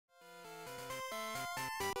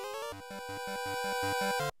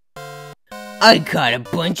I caught a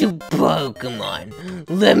bunch of Pokemon.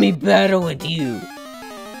 Let me battle with you.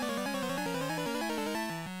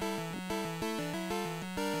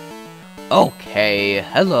 Okay,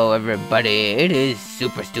 hello everybody, it is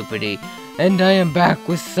Superstupidy, and I am back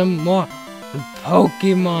with some more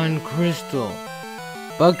Pokemon Crystal.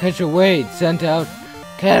 Bugcatcher Wade sent out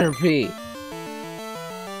Caterpie.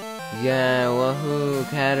 Yeah, woohoo,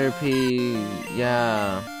 Caterpie,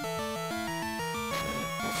 yeah.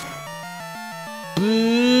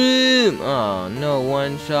 Boom! Oh, no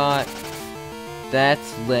one shot.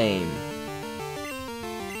 That's lame.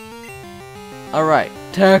 Alright,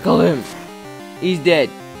 tackle him. He's dead.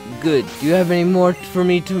 Good. Do you have any more for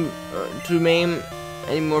me to maim?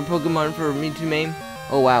 Any more Pokemon for me to maim?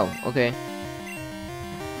 Oh wow. Okay.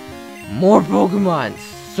 More Pokemons.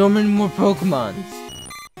 So many more Pokemons.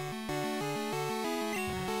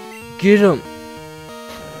 Get him.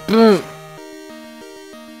 Boom.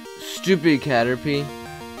 Stupid Caterpie.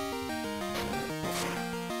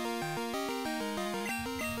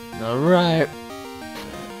 Alright.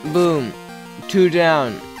 Boom. 2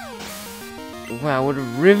 down. Wow, what a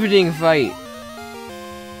riveting fight.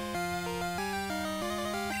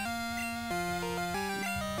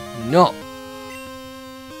 No.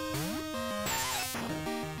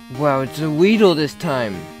 Wow, it's a Weedle this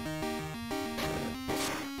time.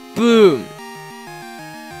 Boom.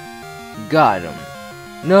 Got him.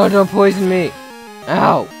 No, don't poison me.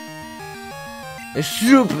 Ow. It's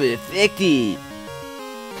super effective.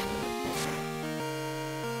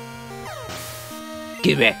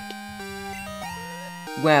 Correct.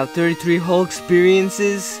 Wow, 33 whole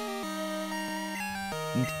experiences?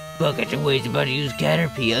 Bugcatcher Wade's about to use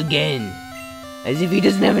Caterpie again. As if he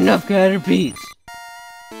doesn't have enough Caterpies.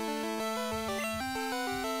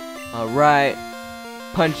 Alright.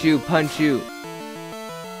 Punch you, punch you.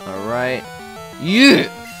 Alright. Yes!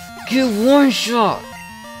 Get one shot!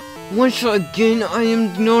 One shot again, I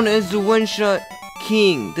am known as the one-shot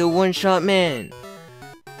king, the one-shot man.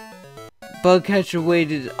 Bugcatcher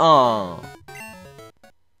Wade is on.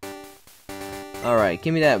 Alright,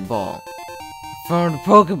 give me that ball. Found a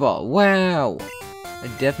Pokeball. Wow! I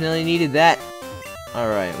definitely needed that.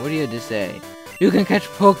 Alright, what do you have to say? You can catch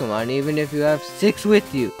Pokemon even if you have 6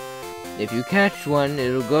 with you. If you catch one,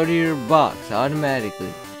 it'll go to your box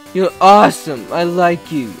automatically. You're awesome! I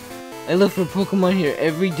like you. I look for Pokemon here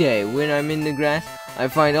every day. When I'm in the grass, I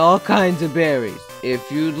find all kinds of berries.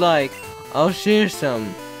 If you'd like, I'll share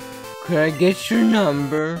some. Could I get your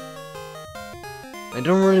number? I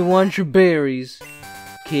don't really want your berries,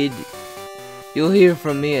 kid. You'll hear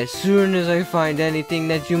from me as soon as I find anything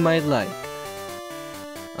that you might like.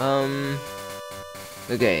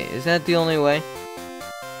 Okay, is that the only way?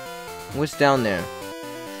 What's down there?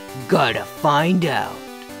 Gotta find out.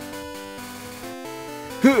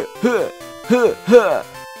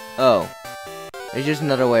 Oh. It's just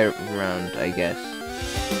another way around, I guess.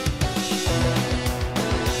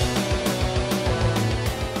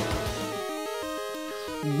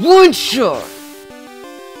 One shot!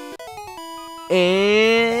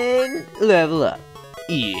 And level up.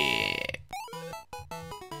 Yeah.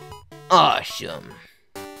 Awesome.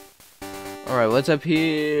 Alright, what's up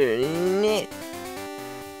here?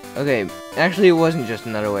 Okay, actually it wasn't just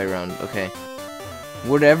another way around. Okay.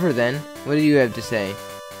 Whatever then. What do you have to say?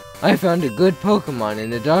 I found a good Pokemon in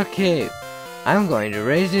the dark cave. I'm going to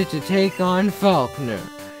raise it to take on Falconer.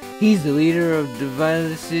 He's the leader of the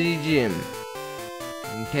Violet City Gym.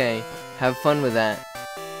 Okay, have fun with that.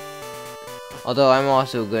 Although I'm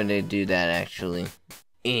also going to do that actually.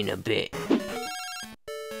 In a bit.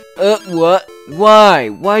 What? Why?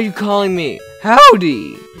 Why are you calling me?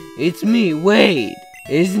 Howdy! It's me, Wade.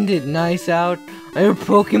 Isn't it nice out? Are your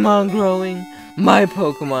Pokemon growing? My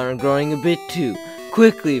Pokemon are growing a bit too.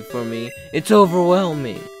 Quickly for me. It's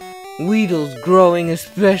overwhelming. Weedle's growing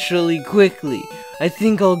especially quickly. I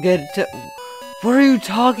think I'll get to... What are you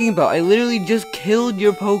talking about? I literally just killed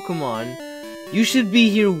your Pokemon. You should be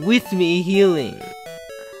here with me healing.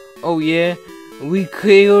 Oh yeah? We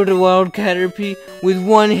killed a wild Caterpie with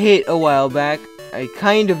one hit a while back. I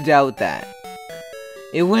kind of doubt that.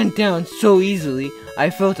 It went down so easily, I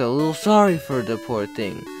felt a little sorry for the poor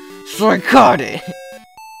thing. So I caught it!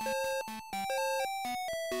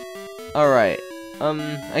 Alright.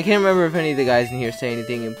 I can't remember if any of the guys in here say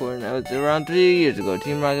anything important. That was around 3 years ago.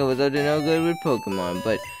 Team Rocket was up to no good with Pokemon,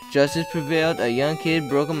 but justice prevailed. A young kid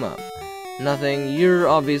broke him up. Nothing. You're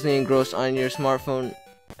obviously engrossed on your smartphone,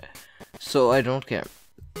 so I don't care.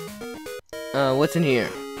 What's in here?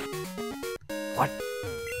 What?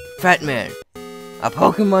 Fat Man. A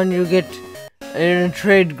Pokemon you get And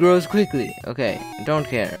trade grows quickly. Okay, don't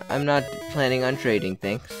care. I'm not planning on trading,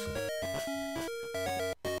 thanks.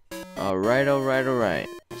 Alright.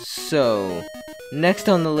 So, next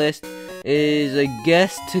on the list is, I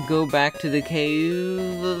guess, to go back to the cave,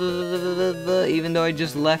 even though I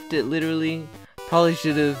just left it, literally. Probably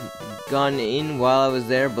should have gone in while I was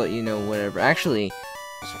there, but, you know, whatever. Actually,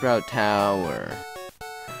 Sprout Tower.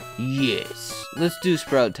 Yes, let's do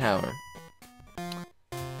Sprout Tower.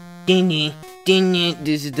 Ding,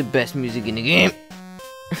 this is the best music in the game.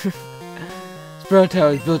 Sprout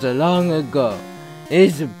Tower was built long ago. It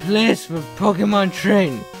is a place for Pokemon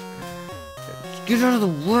training. Get out of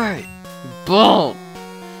the way, ball!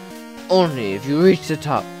 Only if you reach the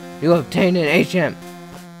top, you obtain an HM.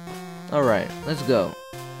 Alright, let's go.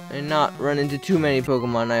 And not run into too many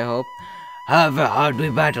Pokemon, I hope. However hard we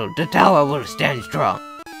battle, the tower will stand strong.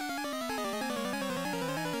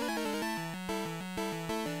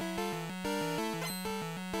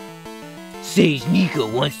 Sage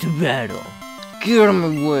Nico wants to battle. Get out of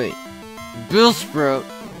my way. Bellsprout?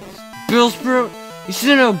 Bellsprout? You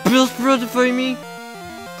sent out Bellsprout to fight me?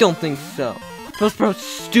 Don't think so. Bellsprout's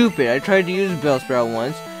stupid. I tried to use Bellsprout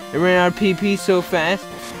once. It ran out of PP so fast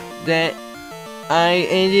that I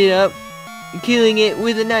ended up killing it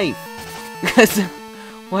with a knife. Because,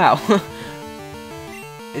 wow.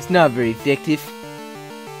 It's not very effective.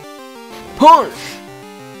 Punch!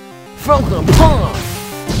 Falcon Punch!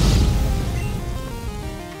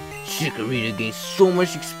 Chikorita gained so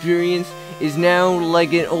much experience, is now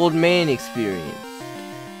like an old man experience.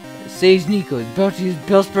 Sage Nico is about to use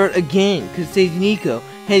Bellsprout again, because Sage Nico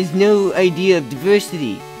has no idea of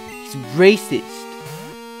diversity. He's racist.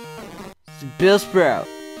 It's Bellsprout.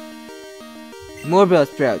 More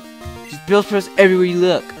Bellsprouts. Just Bellsprouts everywhere you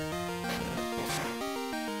look.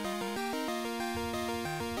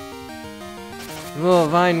 Oh,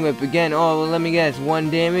 Vine Whip again. Oh, well, let me guess. 1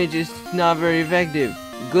 damage is not very effective.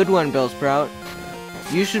 Good one, Bellsprout.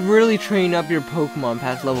 You should really train up your Pokemon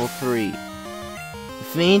past level 3.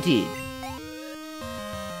 Fainted.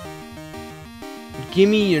 Give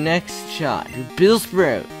me your next shot.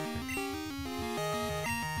 Bellsprout.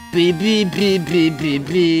 B.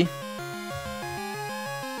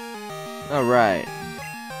 Alright.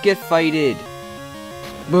 Get fighted.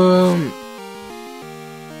 Boom.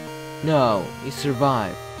 No, he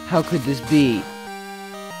survived. How could this be?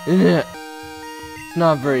 It's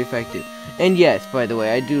not very effective. And yes, by the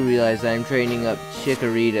way, I do realize I'm training up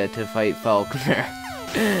Chikorita to fight Falconer.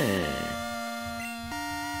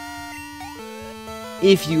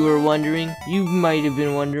 If you were wondering, you might have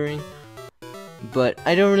been wondering. But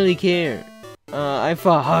I don't really care. I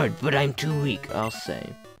fought hard, but I'm too weak, I'll say.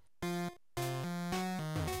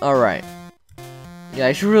 Alright. Yeah,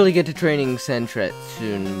 I should really get to training Sentret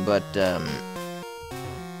soon, but,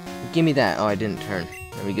 give me that. Oh, I didn't turn.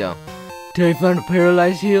 There we go. Terry found a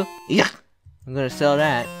paralyzed heal? Yeah! I'm gonna sell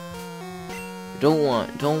that. Don't want.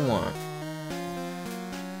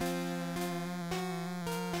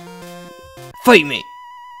 Fight me!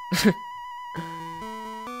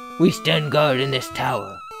 We stand guard in this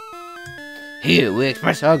tower. Here, we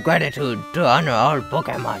express our gratitude to honor our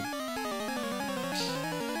Pokemon.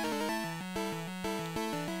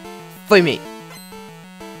 Fight me!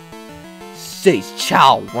 Sage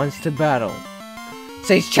Chow wants to battle.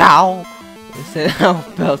 Sage Chow! Instead of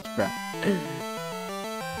Bellsprout.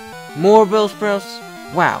 More Bellsprouts?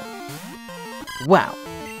 Wow.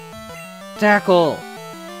 Tackle!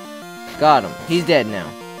 Got him. He's dead now.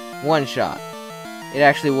 1 shot. It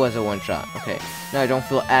actually was a 1 shot. Okay. Now I don't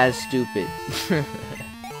feel as stupid.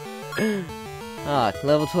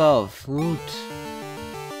 Level 12. Woot.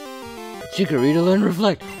 Chikorita learn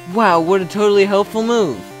Reflect. Wow, what a totally helpful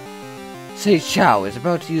move. Sage Chow is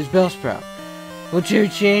about to use Bellsprout. Will you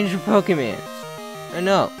change your Pokemons? I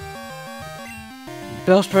know.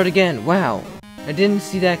 Bellsprout again. Wow. I didn't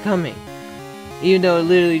see that coming. Even though it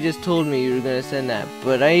literally just told me you were gonna send that.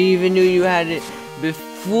 But I even knew you had it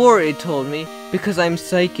before it told me because I'm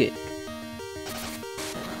psychic.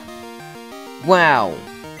 Wow.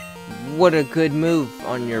 What a good move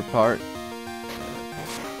on your part.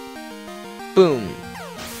 Boom.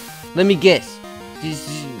 Let me guess.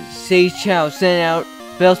 Sage Chow sent out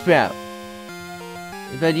Bellsprout.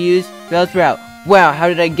 About to use Bellsprout. Wow, how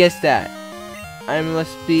did I guess that? I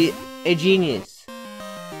must be a genius.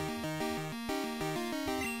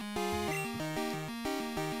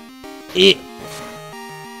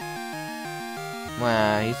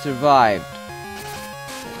 Wow, he survived.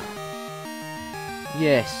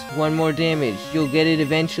 Yes, 1 more damage. You'll get it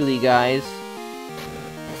eventually, guys.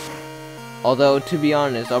 Although, to be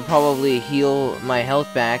honest, I'll probably heal my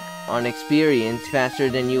health back on experience faster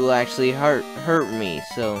than you will actually hurt me.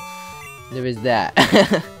 So there is that.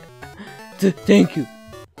 Thank you.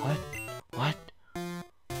 What? What?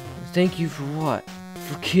 Thank you for what?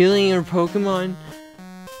 For killing your Pokemon?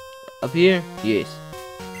 Up here? Yes.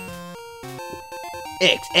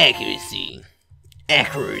 Accuracy.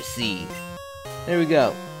 Accuracy. There we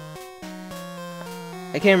go.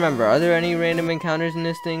 I can't remember. Are there any random encounters in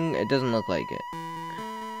this thing? It doesn't look like it.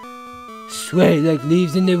 Sway like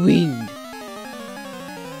leaves in the wind.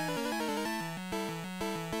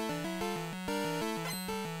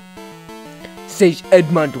 Sage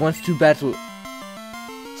Edmund wants to battle.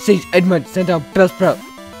 Sage Edmund sent out Bellsprout.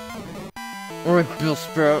 Alright,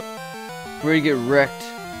 Bellsprout. Where you get wrecked.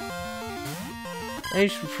 I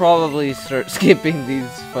should probably start skipping these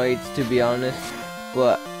fights, to be honest.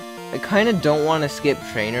 But I kind of don't want to skip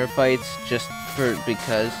trainer fights just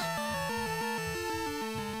because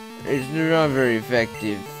they're not very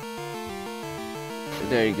effective.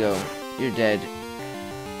 There you go. You're dead.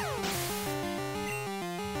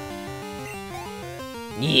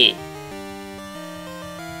 Yeah.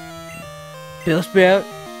 Bellsprout?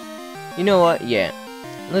 You know what? Yeah.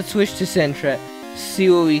 Let's switch to Sentret. See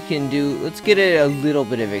what we can do. Let's get a little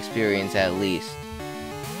bit of experience at least.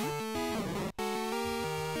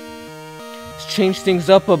 Let's change things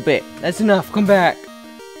up a bit. That's enough. Come back.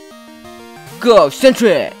 Go,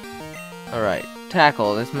 Sentret! Alright.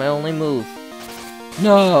 Tackle. That's my only move.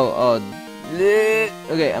 No! Oh.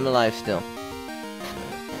 Okay, I'm alive still.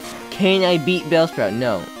 Can I beat Bellsprout?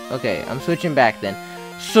 No. Okay, I'm switching back then.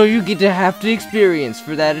 So you get to have the experience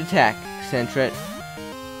for that attack, Sentret.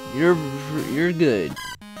 You're good.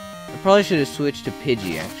 I probably should have switched to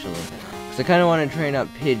Pidgey, actually. Because I kind of want to train up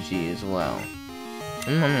Pidgey as well.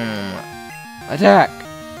 Attack!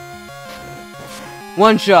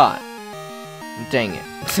 One shot! Dang it.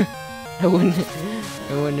 It wouldn't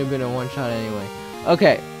have been a one shot anyway.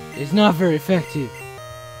 Okay, it's not very effective.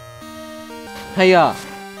 Hiya!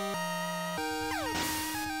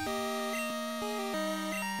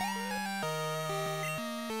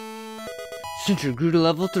 Sentret grew to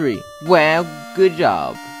level 3. Wow, good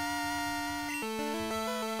job.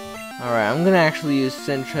 Alright, I'm gonna actually use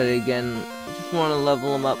Sentret again. I just want to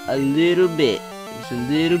level him up a little bit. Just a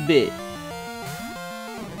little bit.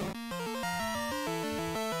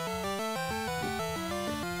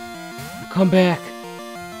 Come back.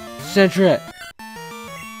 Sentret.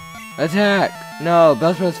 Attack. No,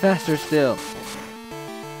 Bellsprout's faster still.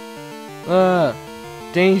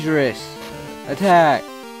 Dangerous. Attack.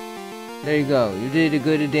 There you go. You did a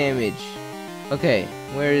good damage. Okay,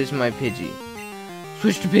 where is my Pidgey?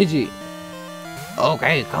 Switch to Pidgey.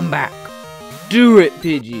 Okay, come back. Do it,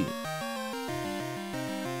 Pidgey.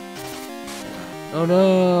 Oh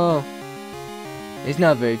no. It's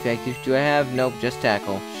not very effective. Do I have? Nope, just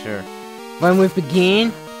tackle. Sure. Run with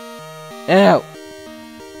again? Ow.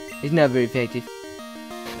 It's not very effective.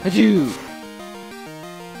 Achoo.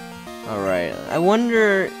 Alright, I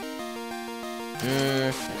wonder...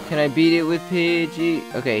 can I beat it with Pidgey?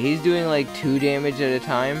 Okay, he's doing like 2 damage at a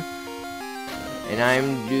time. And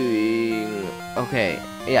I'm doing... Okay,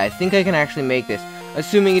 yeah, I think I can actually make this.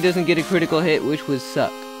 Assuming he doesn't get a critical hit, which would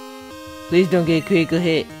suck. Please don't get a critical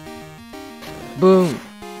hit. Boom.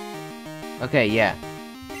 Okay, yeah.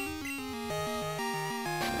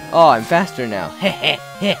 Oh, I'm faster now. Heh heh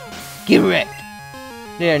heh. Get wrecked.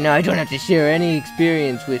 There, now I don't have to share any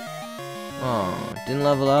experience with... Oh, didn't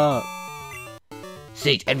level up.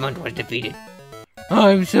 Sage Edmund was defeated. Oh,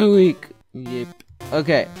 I'm so weak. Yep.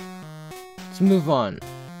 Okay. Let's move on.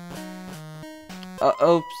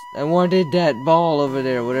 Oops. I wanted that ball over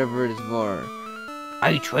there, whatever it is for.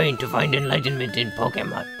 I trained to find enlightenment in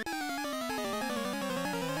Pokemon.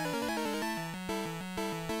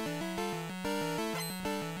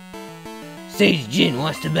 Sage Jin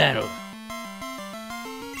wants to battle.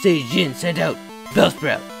 Sage Jin sent out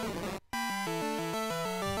Bellsprout.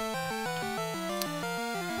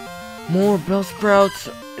 More Bellsprouts.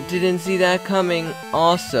 Didn't see that coming.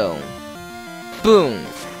 Also, boom.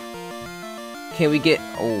 Can we get...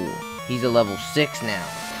 Oh, he's a level 6 now.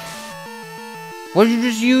 What did you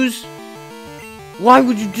just use? Why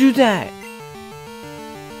would you do that?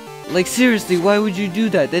 Like, seriously, why would you do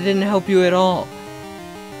that? That didn't help you at all.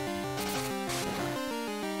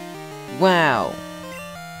 Wow.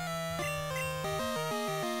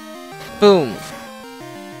 Boom.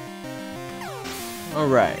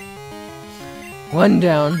 Alright. 1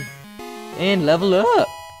 down. And level up.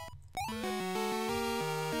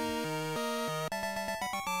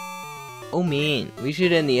 Oh man, we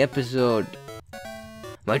should end the episode.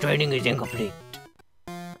 My training is incomplete.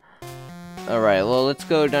 Alright, well, let's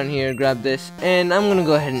go down here, grab this, and I'm gonna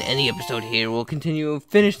go ahead and end the episode here. We'll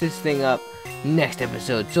finish this thing up next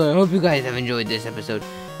episode. So I hope you guys have enjoyed this episode.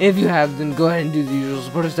 If you have, then go ahead and do the usual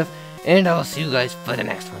supportive stuff, and I'll see you guys for the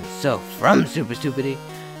next one. So, from Superstupidy,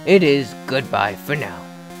 it is goodbye for now.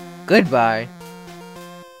 Goodbye.